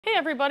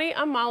everybody,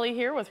 I'm Molly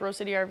here with Rose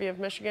City RV of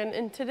Michigan,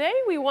 and today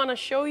we want to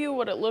show you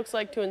what it looks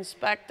like to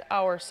inspect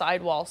our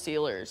sidewall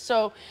sealers.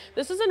 So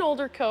this is an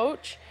older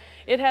coach.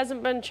 It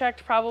hasn't been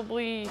checked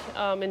probably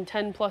in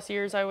 10 plus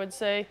years, I would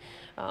say.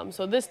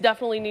 So this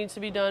definitely needs to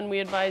be done. We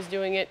advise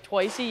doing it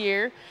twice a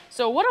year.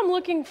 So what I'm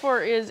looking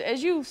for is,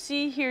 as you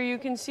see here, you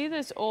can see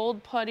this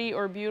old putty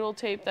or butyl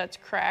tape that's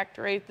cracked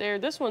right there.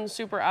 This one's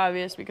super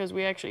obvious because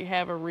we actually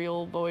have a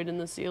real void in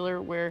the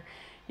sealer where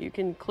you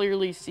can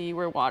clearly see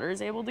where water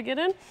is able to get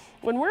in.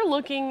 When we're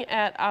looking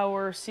at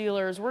our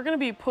sealers, we're going to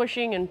be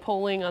pushing and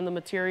pulling on the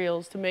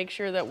materials to make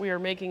sure that we are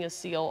making a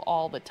seal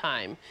all the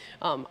time.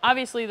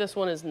 Obviously this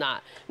one is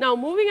not. Now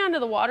moving on to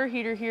the water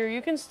heater here,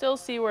 you can still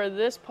see where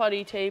this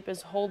putty tape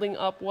is holding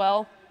up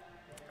well.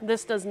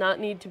 This does not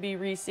need to be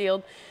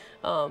resealed,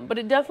 but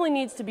it definitely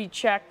needs to be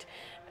checked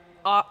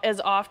as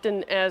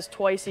often as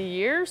twice a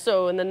year.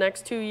 So in the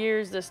next 2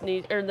 years,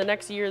 the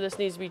next year, this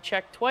needs to be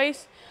checked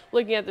twice.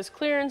 Looking at this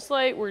clearance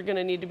light, we're going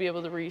to need to be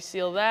able to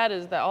reseal that,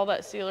 as that all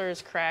that sealer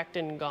is cracked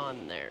and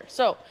gone there.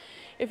 So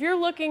if you're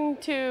looking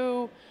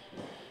to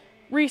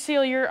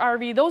reseal your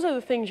RV, those are the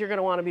things you're going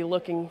to want to be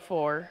looking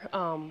for.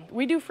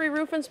 We do free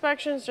roof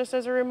inspections, just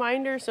as a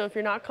reminder, so if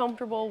you're not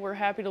comfortable, we're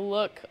happy to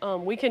look.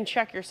 We can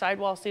check your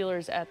sidewall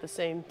sealers at the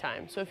same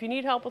time. So if you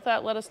need help with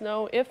that, let us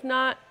know. If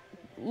not,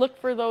 look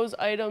for those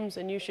items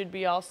and you should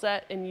be all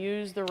set, and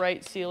use the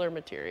right sealer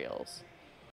materials.